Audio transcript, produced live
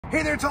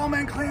Hey there, Tall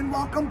Man Clan,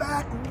 welcome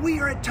back. We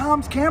are at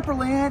Tom's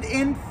Camperland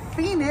in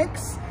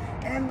Phoenix,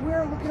 and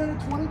we're looking at a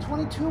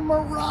 2022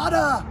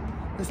 Mirada.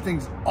 This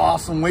thing's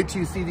awesome. Wait till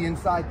you see the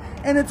inside.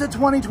 And it's a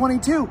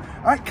 2022. All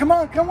right, come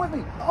on, come with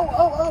me.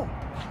 Oh.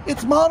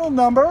 It's model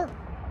number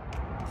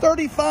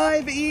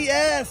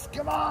 35ES.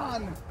 Come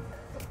on.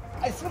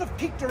 I sort of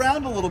peeked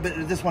around a little bit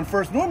at this one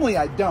first. Normally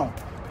I don't,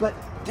 but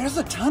there's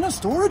a ton of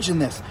storage in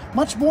this,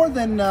 much more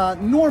than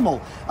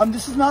normal.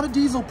 This is not a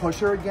diesel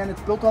pusher. Again,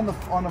 it's built on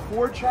a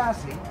Ford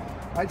chassis,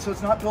 right? So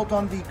it's not built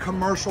on the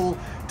commercial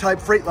type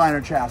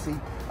Freightliner chassis.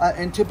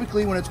 And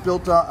typically when it's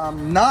built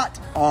not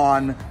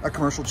on a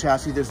commercial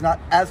chassis, there's not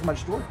as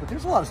much storage, but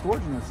there's a lot of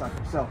storage in this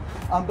sucker. So,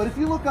 but if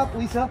you look up,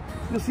 Lisa,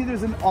 you'll see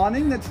there's an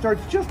awning that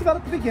starts just about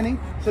at the beginning.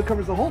 So it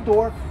covers the whole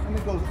door and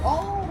it goes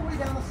all the way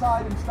down the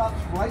side and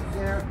stops right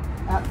there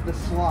at the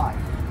slide.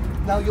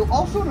 Now you'll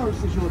also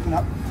notice as you're looking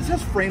up, this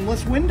has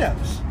frameless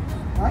windows,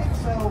 right?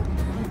 So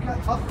you've got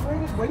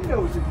upgraded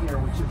windows in here,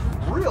 which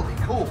is really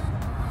cool,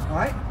 all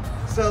right?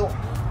 So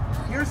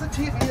here's a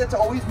TV that's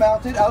always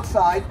mounted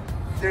outside.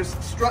 There's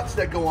struts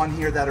that go on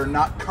here that are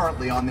not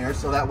currently on there,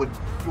 so that you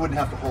wouldn't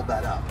have to hold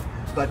that up,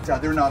 but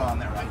they're not on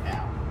there right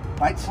now,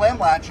 right? Slam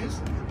latches.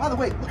 By the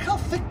way, look how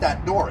thick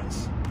that door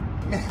is.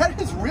 I mean,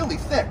 that is really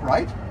thick,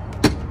 right?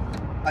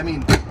 I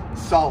mean,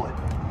 solid.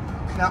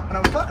 Now, when I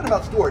was talking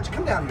about storage,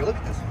 come down here, look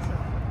at this.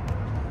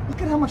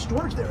 Look at how much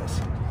storage there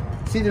is.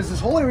 See, there's this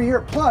whole area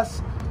here,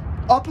 plus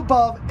up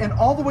above and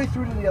all the way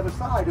through to the other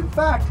side. In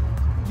fact,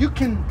 you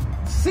can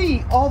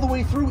see all the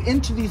way through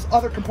into these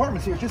other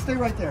compartments here. Just stay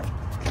right there.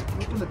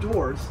 Open the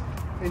doors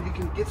and you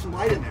can get some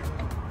light in there,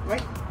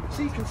 right?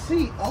 So you can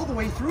see all the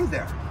way through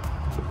there.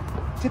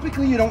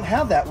 Typically, you don't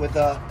have that with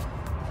on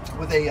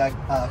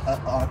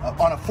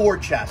a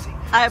Ford chassis.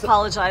 I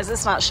apologize,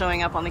 it's not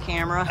showing up on the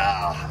camera.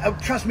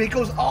 Trust me, it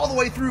goes all the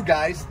way through,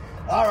 guys.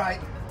 All right.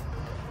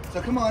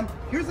 So come on,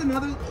 here's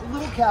another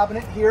little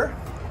cabinet here.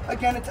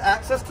 Again, it's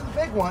access to the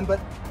big one, but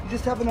you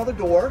just have another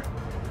door.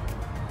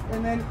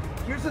 And then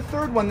here's a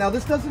third one. Now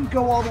this doesn't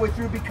go all the way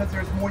through because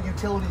there's more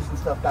utilities and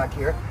stuff back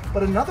here,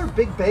 but another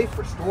big bay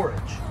for storage,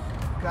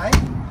 okay?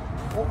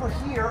 Over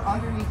here,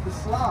 underneath the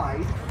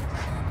slide,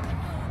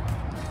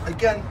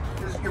 again,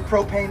 there's your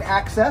propane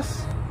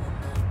access,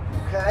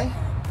 okay?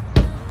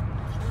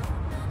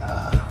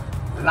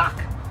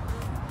 Lock.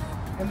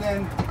 And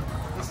then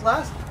this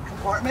last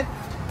compartment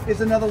is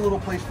another little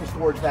place for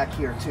storage back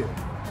here too,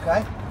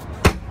 okay?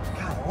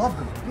 God, I love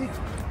those big,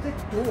 thick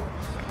doors.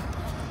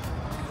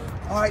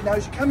 All right, now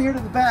as you come here to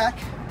the back,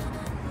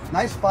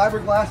 nice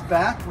fiberglass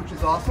back, which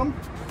is awesome.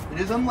 It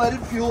is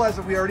unleaded fuel,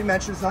 as we already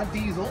mentioned, it's not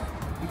diesel,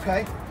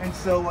 okay? And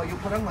so you'll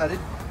put unleaded.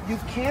 You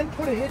can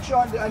put a hitch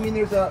on, I mean,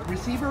 there's a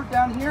receiver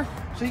down here,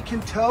 so you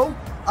can tow.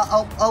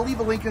 I'll leave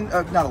a link,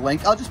 not a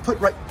link, I'll just put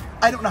right,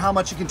 I don't know how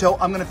much you can tow.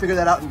 I'm gonna figure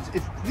that out, and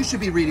you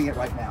should be reading it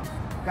right now,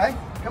 okay?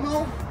 Come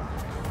on.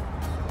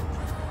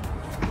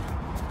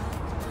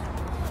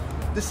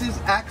 This is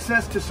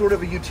access to sort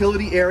of a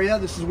utility area.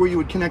 This is where you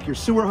would connect your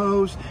sewer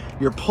hose,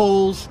 your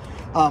poles.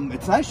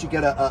 It's nice you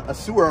get a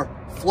sewer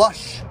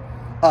flush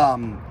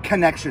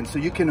connection, so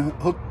you can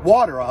hook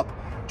water up,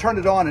 turn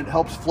it on, and it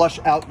helps flush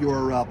out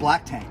your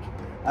black tank.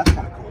 That's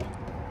kind of cool.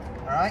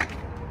 All right.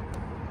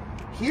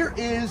 Here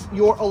is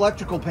your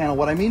electrical panel.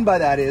 What I mean by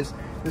that is,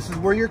 this is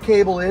where your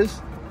cable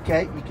is,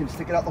 okay? You can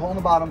stick it out the hole in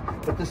the bottom,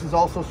 but this is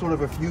also sort of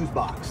a fuse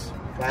box,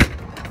 okay?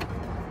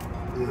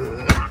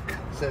 Ugh,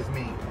 says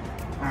me.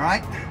 All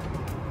right.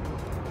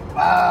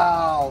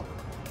 Wow.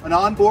 An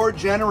onboard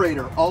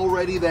generator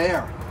already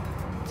there.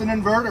 It's an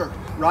inverter,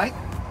 right?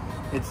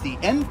 It's the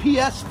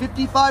NPS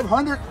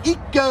 5500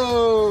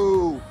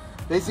 Eco.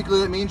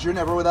 Basically, that means you're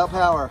never without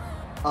power.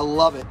 I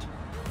love it.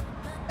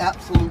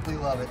 Absolutely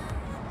love it.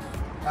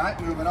 All right,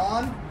 moving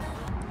on.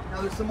 Now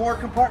there's some more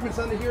compartments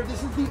under here.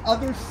 This is the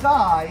other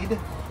side.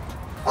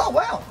 Oh,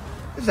 wow.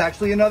 This is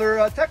actually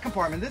another tech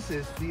compartment. This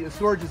is the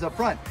storage is up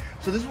front.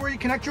 So this is where you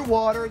connect your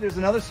water. There's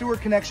another sewer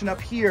connection up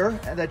here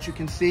that you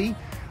can see.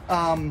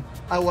 I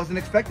wasn't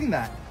expecting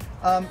that.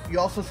 You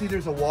also see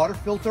there's a water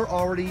filter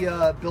already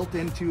built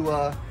into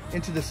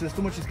the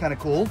system, which is kind of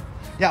cool.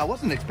 Yeah, I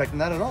wasn't expecting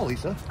that at all,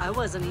 Lisa. I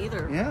wasn't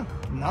either. Yeah,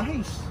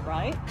 nice.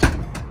 Right?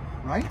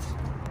 Right?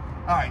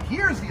 All right,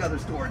 here's the other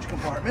storage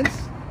compartments.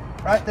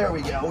 Right, there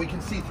we go. We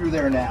can see through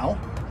there now.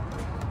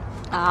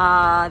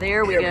 Ah,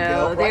 there we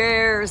go. Right.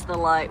 There's the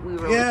light we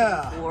were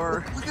looking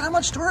for. Look at how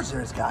much storage there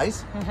is,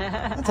 guys.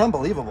 That's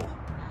unbelievable.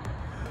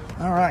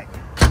 All right.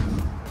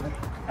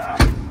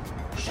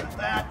 Shut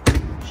that.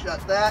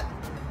 Shut that.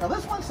 Now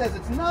this one says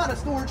it's not a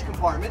storage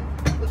compartment.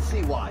 Let's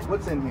see why.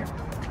 What's in here?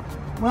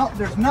 Well,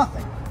 there's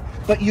nothing.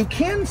 But you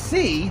can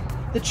see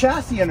the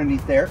chassis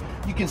underneath there.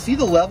 You can see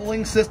the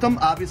leveling system.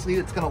 Obviously,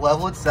 it's going to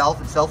level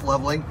itself. It's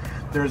self-leveling.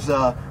 There's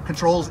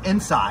controls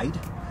inside.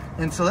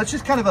 And so that's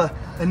just kind of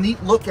a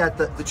neat look at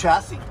the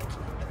chassis.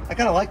 I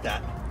kind of like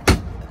that.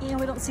 Yeah,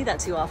 we don't see that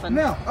too often.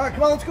 No. All right,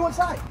 come on, let's go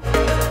inside.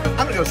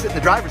 I'm going to go sit in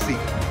the driver's seat.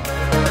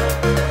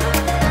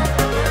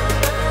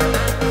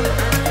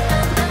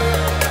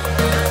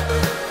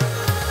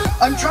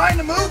 I'm trying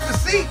to move the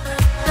seat.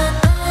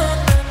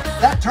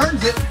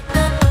 turns it.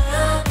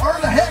 Or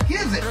the heck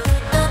is it?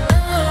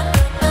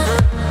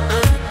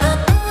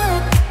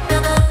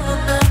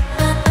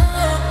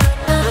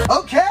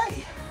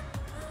 Okay,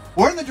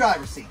 we're in the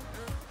driver's seat.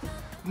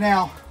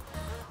 Now,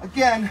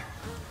 again,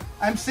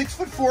 I'm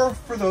 6'4"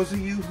 for those of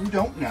you who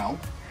don't know.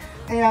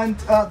 And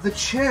the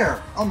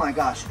chair, oh my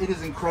gosh, it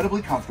is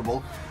incredibly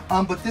comfortable.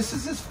 But this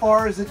is as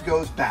far as it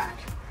goes back.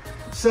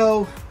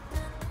 So,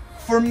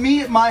 for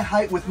me at my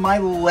height with my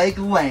leg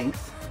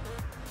length,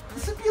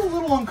 this would be a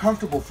little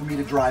uncomfortable for me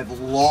to drive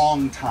a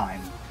long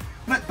time.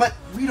 But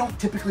we don't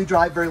typically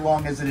drive very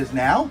long as it is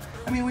now.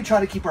 I mean, we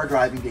try to keep our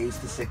driving days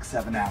to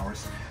 6-7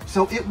 hours.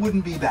 So it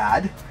wouldn't be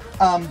bad.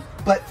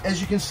 But as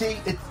you can see,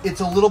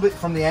 it's a little bit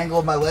from the angle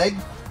of my leg.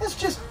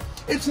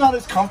 It's not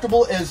as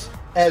comfortable as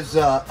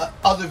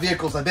other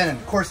vehicles I've been in.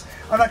 Of course,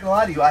 I'm not gonna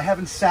lie to you, I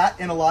haven't sat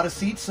in a lot of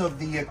seats of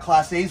the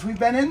Class A's we've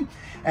been in,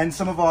 and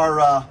some of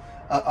our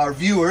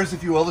viewers,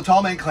 if you will, the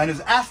Tall Man Clan,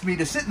 has asked me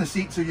to sit in the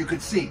seat so you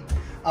could see.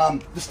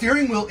 The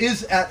steering wheel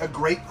is at a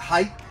great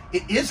height.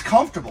 It is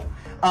comfortable.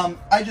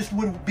 I just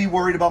would be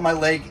worried about my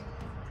leg,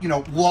 you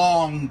know,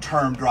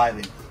 long-term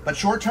driving. But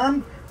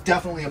short-term,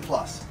 definitely a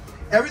plus.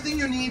 Everything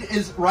you need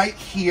is right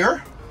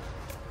here,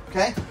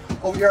 okay?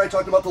 Over here I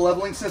talked about the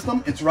leveling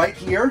system. It's right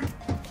here,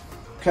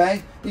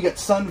 okay? You got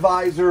sun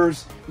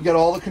visors, you got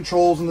all the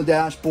controls on the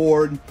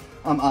dashboard.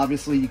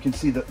 Obviously you can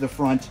see the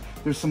front.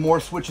 There's some more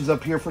switches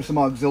up here for some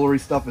auxiliary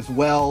stuff as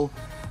well.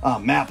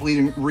 Map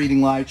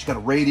reading lights, you got a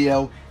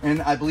radio,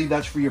 and I believe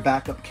that's for your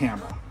backup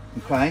camera,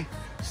 okay?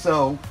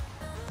 So,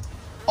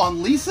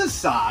 on Lisa's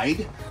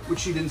side,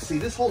 which you didn't see,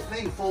 this whole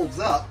thing folds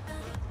up,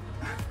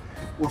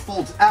 or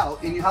folds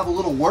out, and you have a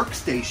little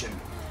workstation.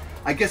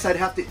 I guess I'd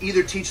have to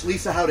either teach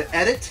Lisa how to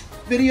edit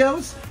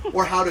videos,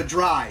 or how to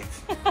drive.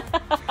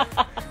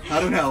 I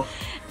don't know.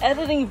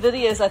 Editing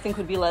videos, I think,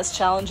 would be less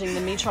challenging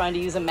than me trying to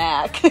use a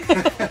Mac.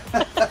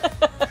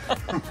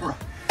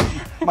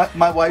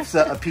 My wife's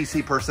a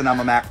PC person, I'm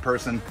a Mac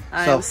person.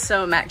 I'm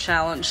so Mac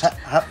challenged.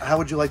 How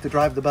would you like to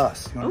drive the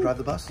bus? You want to drive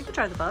the bus? I could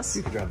drive the bus.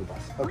 You can drive the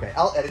bus. Okay,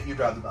 I'll edit, you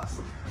drive the bus.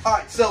 All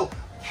right, so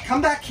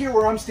come back here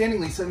where I'm standing,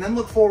 Lisa, and then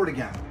look forward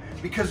again.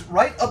 Because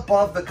right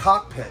above the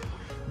cockpit,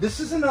 this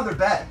is another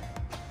bed.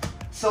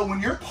 So when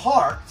you're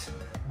parked,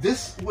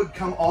 this would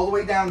come all the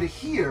way down to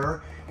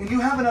here, and you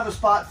have another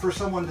spot for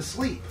someone to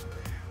sleep.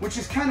 Which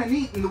is kind of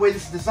neat, and the way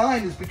this is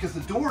designed is because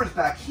the door is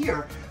back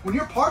here. When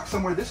you're parked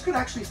somewhere, this could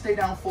actually stay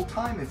down full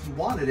time if you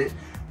wanted it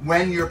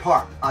when you're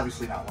parked.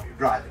 Obviously not while you're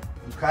driving,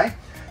 okay?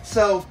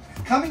 So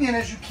coming in,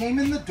 as you came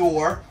in the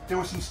door, there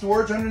was some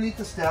storage underneath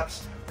the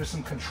steps. There's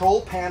some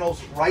control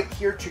panels right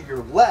here to your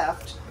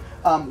left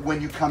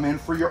when you come in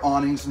for your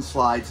awnings and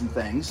slides and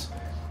things.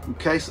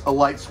 Okay, so a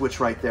light switch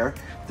right there.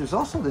 There's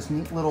also this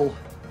neat little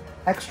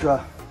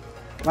extra,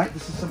 right?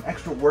 This is some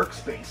extra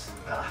workspace.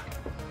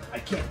 I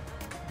can't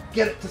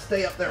get it to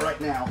stay up there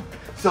right now.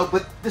 So,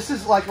 but this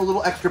is like a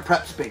little extra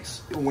prep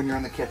space when you're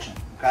in the kitchen,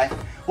 okay?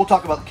 We'll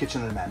talk about the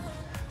kitchen in a minute.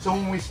 So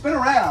when we spin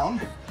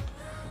around,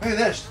 look at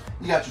this.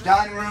 You got your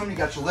dining room, you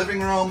got your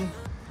living room.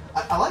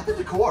 I like the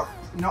decor.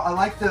 You know, I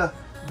like the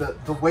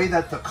way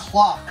that the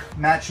clock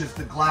matches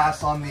the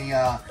glass on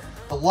the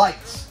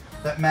lights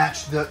that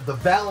match the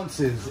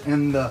valances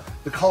and the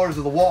colors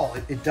of the wall.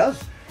 It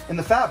does, and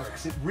the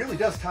fabrics. It really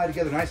does tie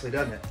together nicely,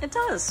 doesn't it? It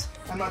does.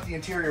 I'm not the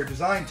interior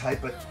design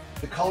type, but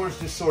the colors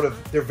just sort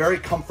of, they're very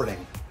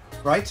comforting,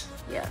 right?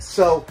 Yes.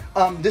 So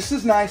this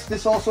is nice.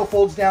 This also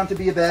folds down to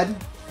be a bed,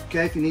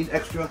 okay, if you need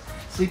extra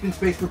sleeping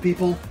space for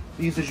people.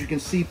 These, as you can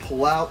see,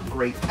 pull out,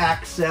 great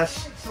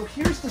access. So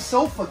here's the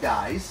sofa,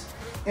 guys,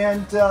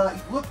 and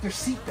look, they're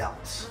seat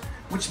belts,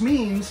 which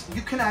means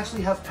you can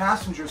actually have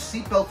passengers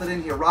seat belted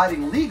in here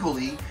riding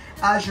legally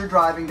as you're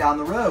driving down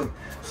the road.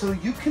 So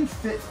you can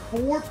fit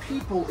 4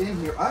 people in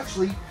here.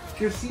 Actually,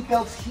 there's seat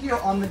belts here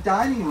on the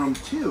dining room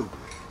too.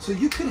 So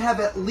you could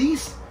have at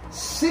least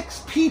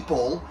 6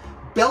 people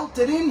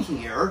belted in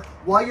here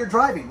while you're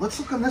driving. Let's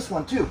look on this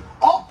one too.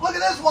 Oh, look at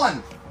this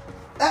one.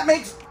 That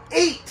makes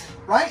 8,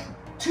 right?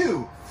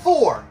 2,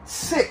 4,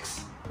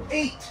 6,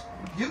 8.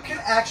 You can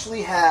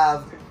actually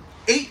have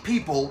 8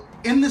 people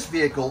in this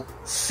vehicle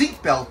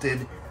seat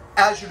belted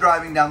as you're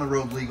driving down the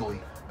road legally.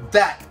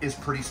 That is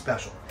pretty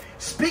special.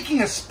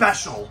 Speaking of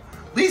special,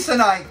 Lisa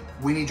and I,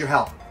 we need your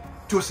help.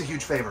 Do us a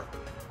huge favor.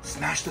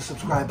 Smash the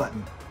subscribe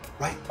button,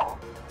 right?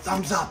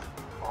 Thumbs up,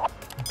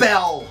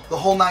 bell, the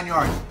whole 9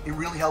 yards. It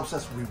really helps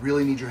us. We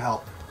really need your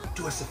help.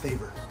 Do us a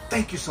favor.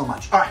 Thank you so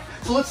much. All right,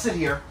 so let's sit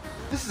here.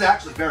 This is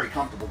actually very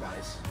comfortable,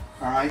 guys.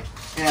 All right,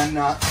 and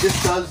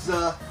this does,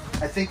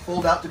 I think,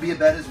 fold out to be a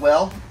bed as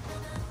well.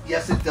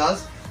 Yes, it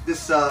does.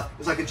 This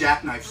is like a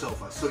jackknife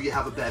sofa, so you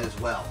have a bed as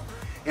well.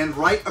 And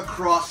right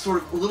across,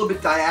 sort of a little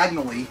bit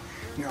diagonally,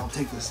 here, I'll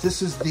take this.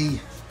 This is the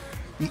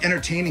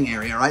entertaining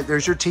area, right?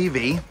 There's your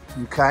TV,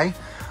 okay?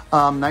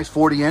 Nice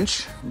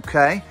 40-inch,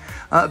 okay?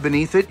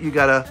 Beneath it, you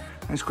got a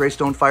nice gray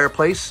stone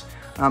fireplace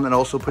that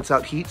also puts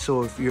out heat,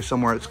 so if you're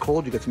somewhere it's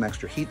cold, you get some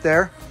extra heat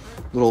there.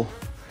 Little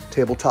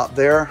tabletop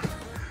there.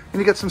 And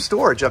you got some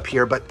storage up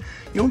here, but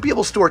you won't be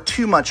able to store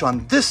too much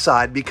on this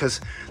side because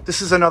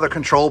this is another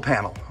control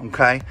panel,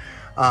 okay?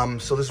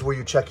 So this is where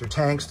you check your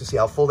tanks to see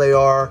how full they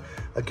are.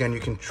 Again, you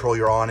can control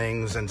your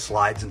awnings and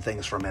slides and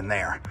things from in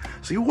there.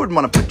 So you wouldn't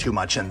want to put too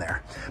much in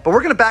there. But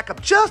we're gonna back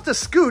up just a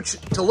scooch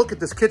to look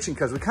at this kitchen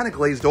because we kind of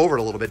glazed over it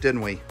a little bit,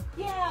 didn't we?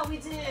 Yeah, we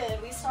did.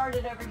 We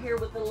started over here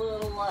with the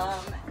little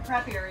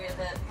prep area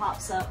that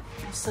pops up.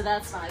 So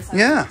that's nice. I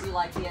really do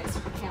like the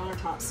extra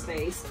countertop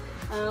space.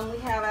 We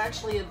have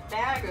actually a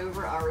bag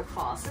over our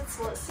faucets.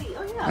 Let's see.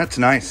 Oh yeah. That's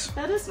nice.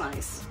 That is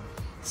nice.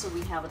 So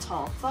we have a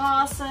tall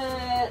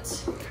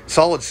faucet.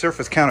 Solid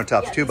surface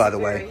countertops too, by the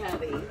way. Very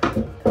heavy.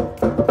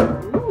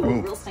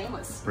 Ooh, real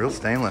stainless. Real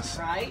stainless.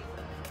 Right.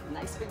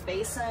 Nice big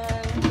basin.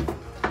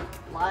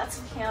 Lots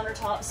of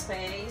countertop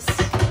space.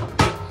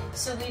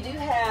 So we do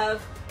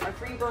have our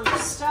 3-burner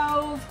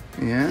stove.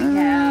 Yeah. We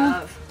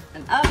have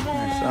an oven.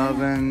 Nice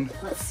oven.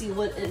 Let's see,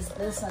 what is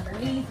this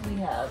underneath? We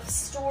have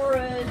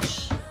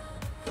storage.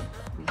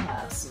 We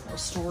have some more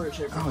storage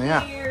over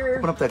here.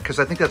 Open up that, because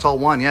I think that's all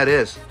one. Yeah, it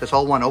is. That's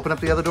all one. Open up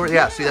the other door.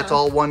 Yeah, see, that's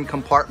all one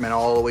compartment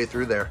all the way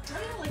through there.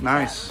 Like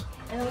nice. That.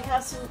 And then we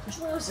have some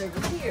drawers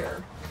over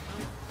here.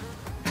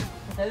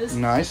 Those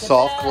nice,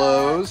 soft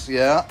close.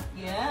 Yeah.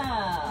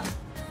 Yeah.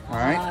 All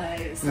right.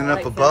 Nice. And then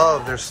up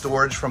above, there's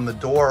storage from the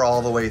door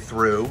all the way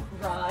through.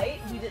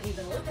 Right. We didn't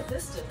even look at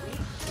this, did we?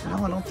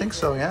 No, I don't think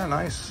so. Yeah,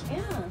 nice.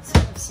 Yeah, so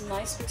we have some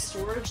nice big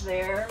storage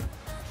there.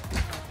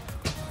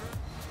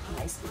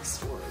 Nice big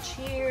storage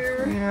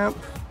here. Yep.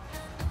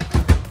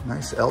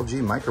 Nice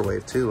LG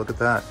microwave too. Look at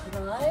that.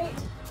 Right.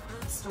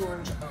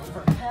 Storage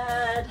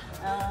overhead.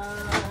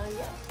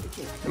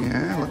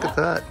 Yeah, look at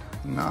that.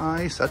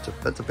 Nice.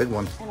 That's a big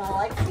one. And I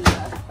like the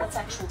that's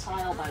actual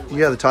tile, by the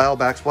way. Yeah, the tile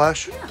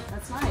backsplash. Yeah,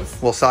 that's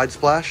nice. Well, side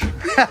splash.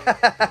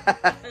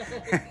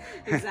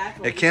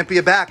 Exactly. It can't be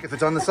a back if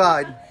it's on the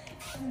side.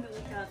 And then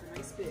we have a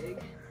nice big.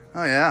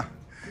 Oh yeah.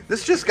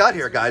 This just got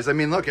here, guys. I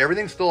mean, look,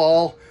 everything's still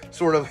all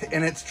sort of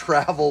in its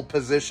travel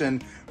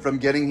position from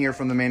getting here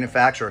from the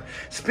manufacturer.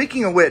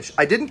 Speaking of which,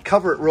 I didn't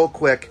cover it real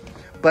quick,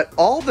 but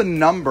all the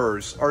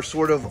numbers are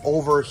sort of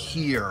over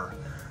here,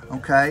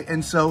 okay?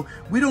 And so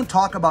we don't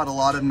talk about a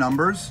lot of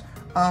numbers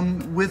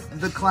with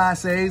the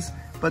Class A's,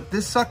 but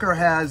this sucker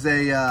has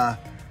a,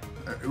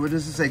 what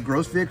does it say,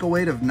 gross vehicle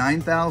weight of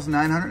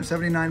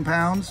 9,979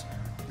 pounds?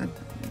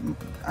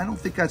 I don't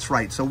think that's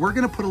right. So we're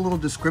gonna put a little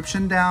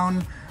description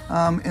down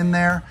in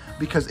there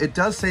because it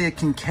does say it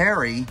can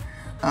carry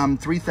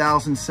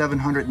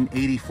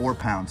 3,784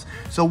 pounds.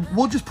 So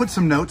we'll just put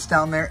some notes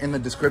down there in the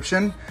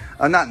description.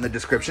 Not in the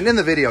description, in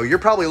the video. You're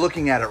probably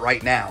looking at it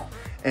right now.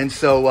 And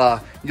so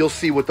you'll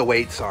see what the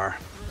weights are.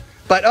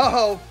 But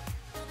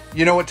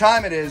you know what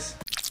time it is.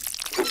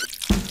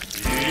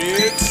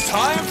 It's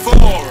time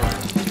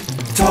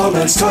for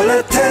Tallman's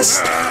Toilet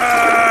Test.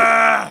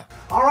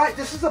 All right,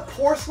 this is a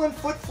porcelain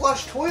foot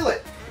flush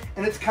toilet.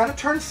 And it's kind of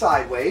turned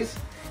sideways.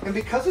 And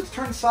because it's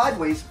turned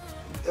sideways,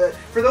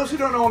 for those who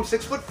don't know, I'm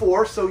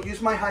 6'4", so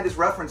use my height as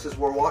reference as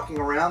we're walking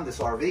around this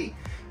RV,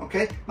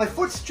 okay? My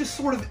foot's just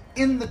sort of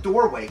in the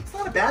doorway. It's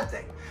not a bad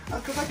thing,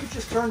 because I could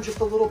just turn just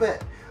a little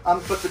bit.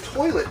 But the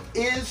toilet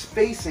is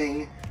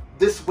facing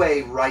this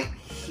way right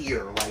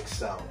here, like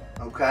so,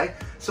 okay?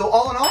 So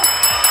all in all,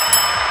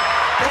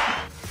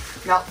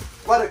 now,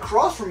 right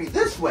across from me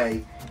this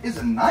way is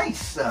a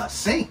nice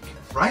sink,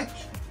 right?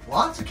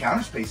 Lots of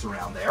counter space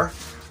around there,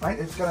 right?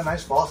 It's got a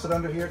nice faucet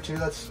under here too.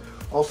 That's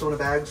also in a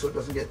bag so it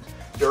doesn't get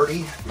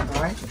dirty,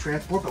 all right, to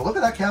transport. But look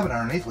at that cabinet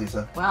underneath,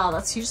 Lisa. Wow,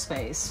 that's huge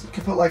space. You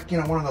could put like,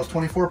 one of those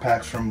 24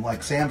 packs from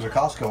like Sam's or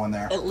Costco in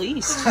there. At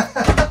least.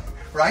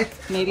 Right?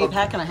 Maybe a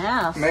pack and a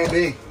half.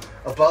 Maybe.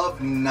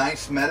 Above,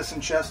 nice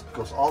medicine chest,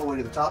 goes all the way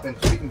to the top. And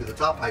speaking to the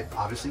top,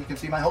 obviously you can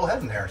see my whole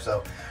head in there.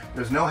 So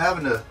there's no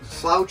having to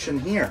slouch in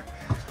here.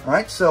 All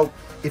right, so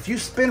if you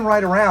spin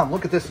right around,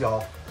 look at this,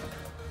 y'all.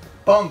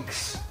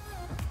 Bunks.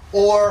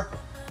 Or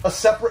a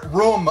separate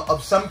room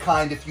of some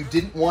kind if you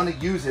didn't want to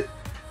use it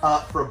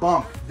for a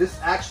bunk. This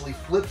actually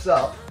flips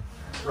up,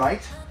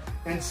 right?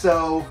 And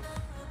so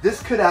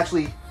this could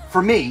actually,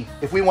 for me,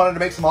 if we wanted to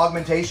make some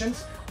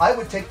augmentations, I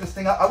would take this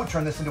thing out, I would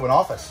turn this into an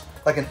office,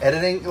 like an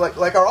editing,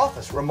 like our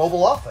office, or a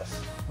mobile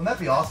office. Wouldn't that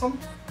be awesome?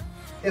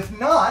 If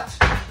not,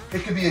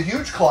 it could be a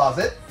huge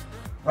closet,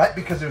 right?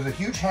 Because there's a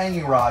huge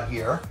hanging rod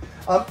here.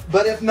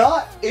 But if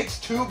not, it's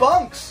 2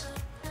 bunks.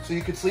 So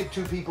you could sleep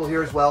 2 people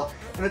here as well.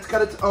 And it's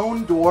got its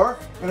own door,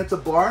 and it's a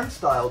barn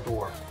style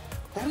door.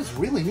 That is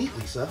really neat,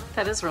 Lisa.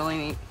 That is really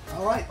neat.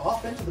 All right,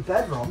 off into the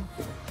bedroom.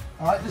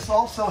 All right, this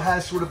also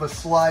has sort of a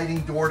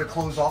sliding door to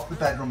close off the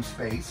bedroom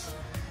space.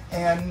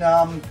 And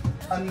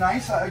a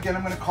nice, again,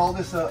 I'm gonna call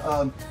this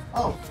oh,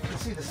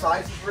 let's see, the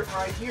size is written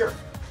right here.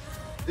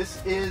 This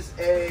is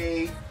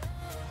a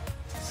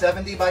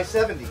 70 by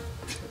 70.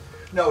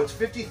 No, it's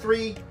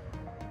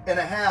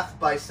 53.5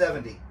 by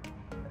 70.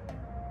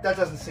 That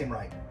doesn't seem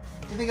right.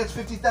 You think that's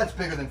 50? That's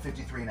bigger than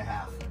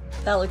 53.5.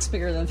 That looks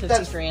bigger than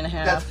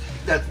 53.5.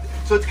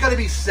 So it's got to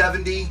be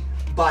 70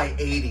 by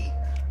 80,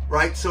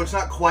 right? So it's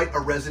not quite a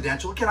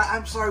residential.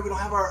 I'm sorry, we don't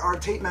have our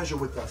tape measure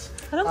with us.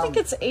 I don't think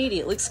it's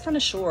 80. It looks kind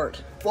of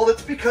short. Well,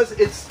 it's because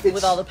it's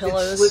with all the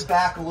pillows. It's slid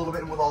back a little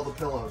bit and with all the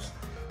pillows.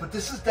 But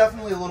this is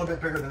definitely a little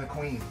bit bigger than the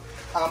Queen.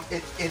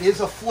 It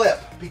is a flip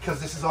because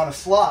this is on a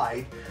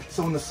slide.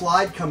 So when the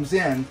slide comes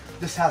in,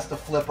 this has to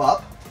flip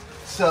up.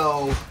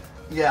 So,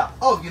 yeah.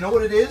 Oh, you know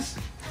what it is?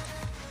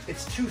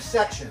 It's 2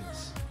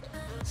 sections.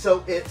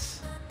 So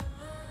it's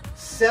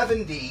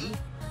 70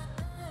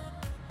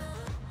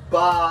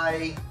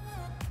 by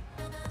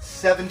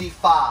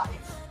 75.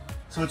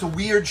 So it's a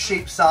weird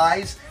shape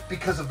size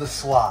because of the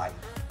slide,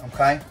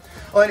 okay?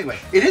 Well, anyway,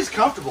 it is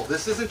comfortable.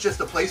 This isn't just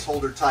a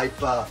placeholder type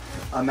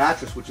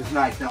mattress, which is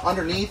nice. Now,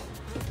 underneath,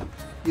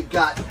 you've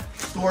got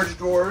storage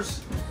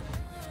drawers,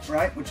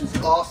 right, which is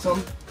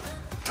awesome.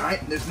 All right,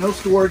 there's no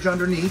storage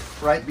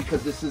underneath, right,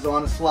 because this is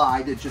on a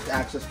slide. It just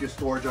accesses your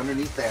storage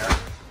underneath there,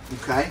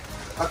 okay?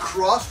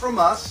 Across from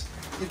us,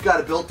 you've got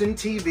a built-in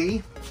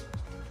TV,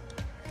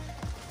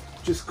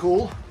 which is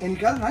cool, and you've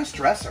got a nice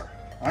dresser,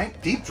 right?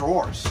 Deep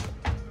drawers.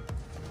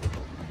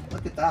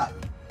 Look at that.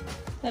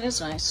 That is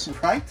nice.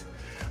 Right?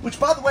 Which,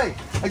 by the way,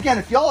 again,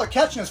 if y'all are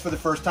catching us for the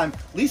first time,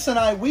 Lisa and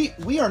I,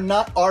 we are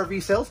not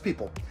RV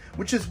salespeople,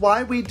 which is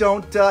why we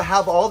don't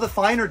have all the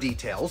finer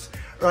details,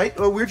 right?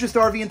 We're just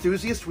RV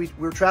enthusiasts.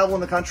 We're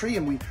traveling the country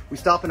and we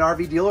stop in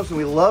RV dealers and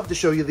we love to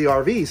show you the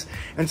RVs.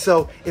 And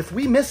so if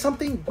we miss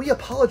something, we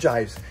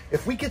apologize.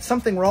 If we get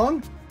something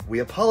wrong, we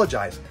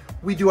apologize.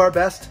 We do our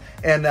best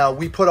and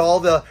we put all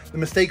the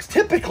mistakes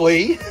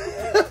typically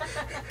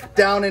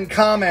down in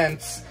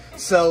comments.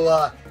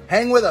 So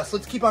hang with us.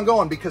 Let's keep on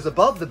going because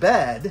above the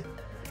bed,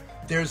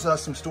 there's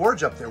some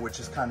storage up there, which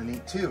is kind of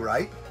neat too,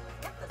 right?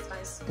 Yeah, that's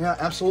nice. Yeah,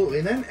 absolutely.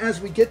 And then as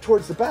we get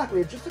towards the back, we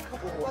have just a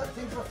couple of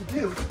things left to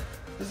do.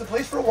 There's a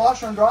place for a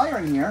washer and dryer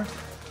in here,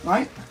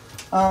 right?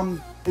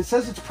 It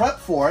says it's prepped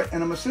for it,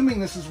 and I'm assuming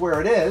this is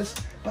where it is,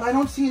 but I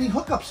don't see any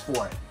hookups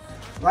for it,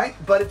 right?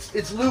 But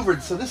it's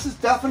louvered, so this is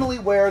definitely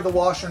where the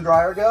washer and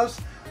dryer goes.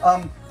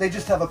 They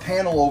just have a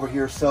panel over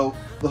here, so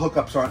the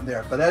hookups aren't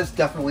there, but that is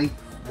definitely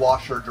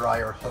washer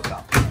dryer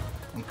hookup,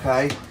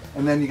 okay?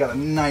 And then you got a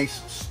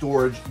nice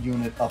storage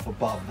unit up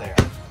above there.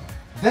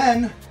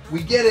 Then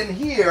we get in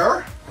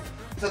here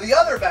to the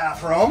other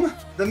bathroom,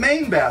 the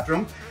main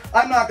bathroom.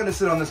 I'm not going to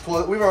sit on this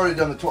toilet. We've already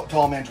done the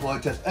tall man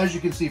toilet test. As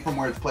you can see from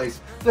where it's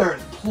placed, there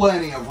is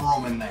plenty of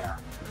room in there,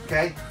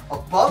 okay?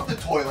 Above the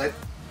toilet,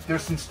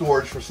 there's some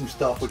storage for some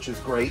stuff, which is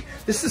great.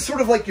 This is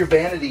sort of like your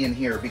vanity in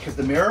here because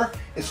the mirror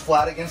is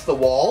flat against the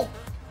wall.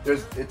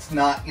 It's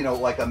not, you know,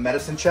 like a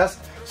medicine chest.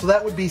 So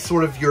that would be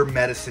sort of your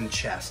medicine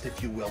chest,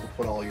 if you will, to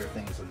put all your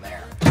things in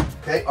there.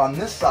 Okay, on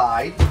this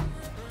side,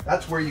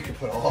 that's where you can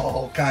put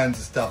all kinds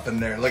of stuff in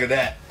there. Look at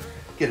that.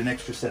 Get an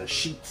extra set of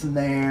sheets in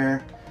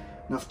there.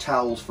 Enough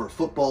towels for a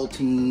football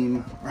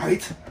team,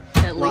 right?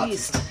 At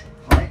least.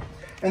 Right?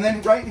 And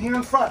then right here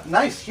in front,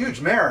 nice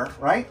huge mirror,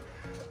 right?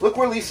 Look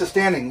where Lisa's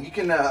standing. You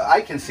can, I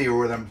can see her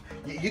with them.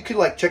 You could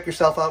like check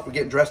yourself out. We're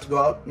getting dressed to go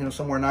out, you know,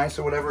 somewhere nice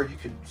or whatever. You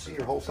could see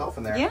your whole self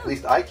in there. Yeah. At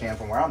least I can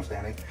from where I'm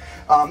standing.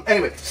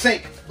 Anyway,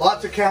 sink,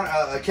 lots of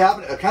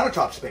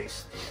countertop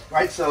space,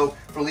 right? So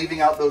for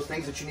leaving out those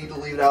things that you need to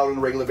leave out on a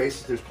regular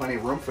basis, there's plenty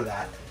of room for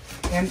that.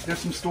 And there's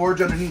some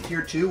storage underneath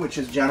here too, which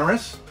is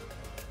generous,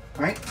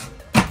 right?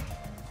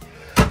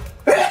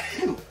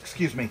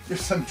 Excuse me.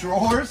 There's some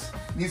drawers.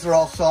 These are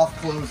all soft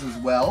close as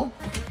well.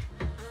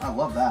 I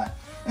love that.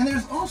 And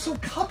there's also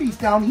cubbies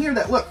down here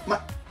that look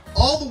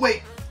all the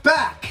way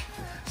back.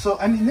 So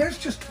I mean, there's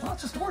just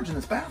lots of storage in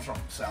this bathroom.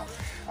 So,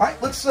 all right,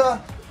 let's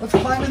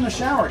climb in the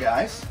shower,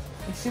 guys.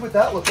 Let's see what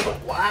that looks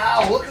like.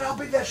 Wow, look at how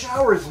big that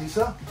shower is,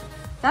 Lisa.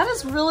 That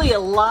is really a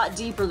lot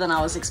deeper than I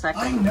was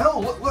expecting. I know.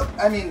 Look.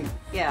 I mean,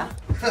 yeah.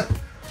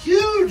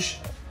 Huge.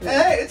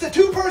 Hey, it's a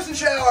 2-person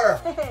shower.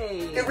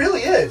 Hey. It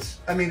really is.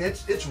 I mean,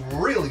 it's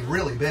really,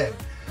 really big.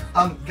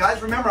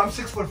 Guys, remember, I'm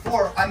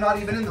 6'4". I'm not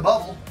even in the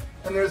bubble.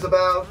 And there's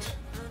about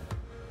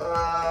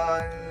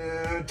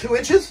 2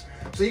 inches.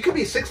 So you could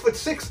be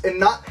 6'6" and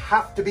not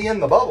have to be in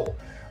the bubble.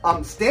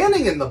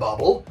 Standing in the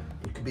bubble,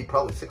 you could be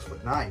probably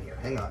 6'9" here.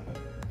 Hang on.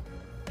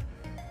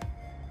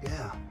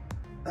 Yeah,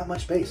 that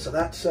much space. So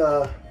that's,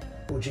 oh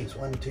geez,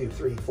 1, 2,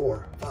 3,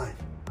 4, 5,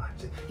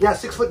 6. Yeah,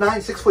 6'9",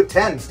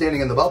 6'10",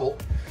 standing in the bubble.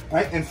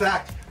 Right? In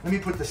fact, let me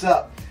put this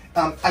up.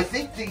 I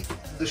think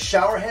the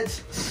shower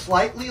head's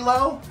slightly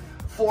low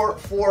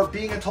for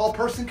being a tall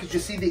person because you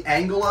see the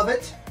angle of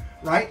it,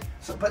 right?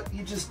 So, but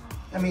you just,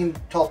 I mean,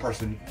 tall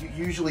person.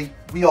 Usually,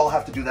 we all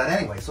have to do that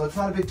anyway, so it's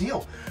not a big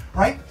deal,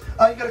 right?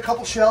 You got a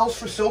couple shelves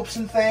for soaps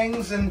and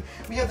things, and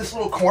we have this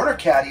little corner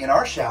caddy in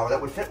our shower that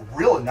would fit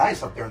really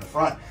nice up there in the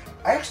front.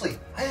 I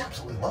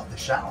absolutely love the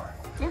shower.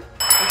 Yeah,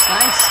 it's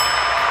nice.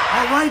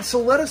 All right, so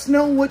let us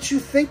know what you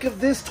think of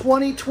this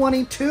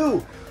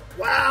 2022.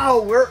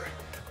 Wow,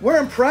 we're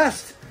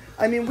impressed.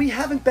 I mean, we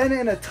haven't been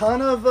in a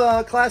ton of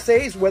Class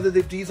A's, whether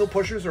they're diesel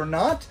pushers or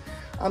not.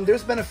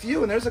 There's been a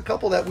few, and there's a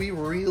couple that we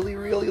really,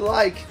 really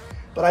like.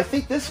 But I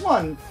think this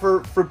one,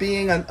 for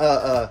being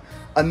a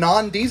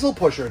non-diesel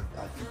pusher,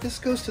 I think this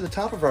goes to the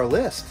top of our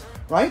list,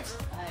 right?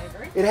 I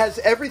agree. It has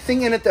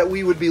everything in it that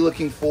we would be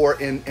looking for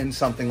in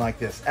something like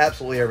this.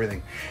 Absolutely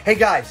everything. Hey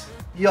guys,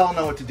 you all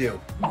know what to do.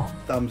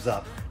 Thumbs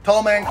up.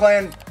 Tall Man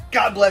Clan,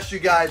 God bless you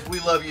guys. We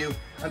love you.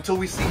 Until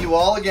we see you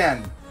all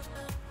again,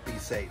 be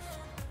safe.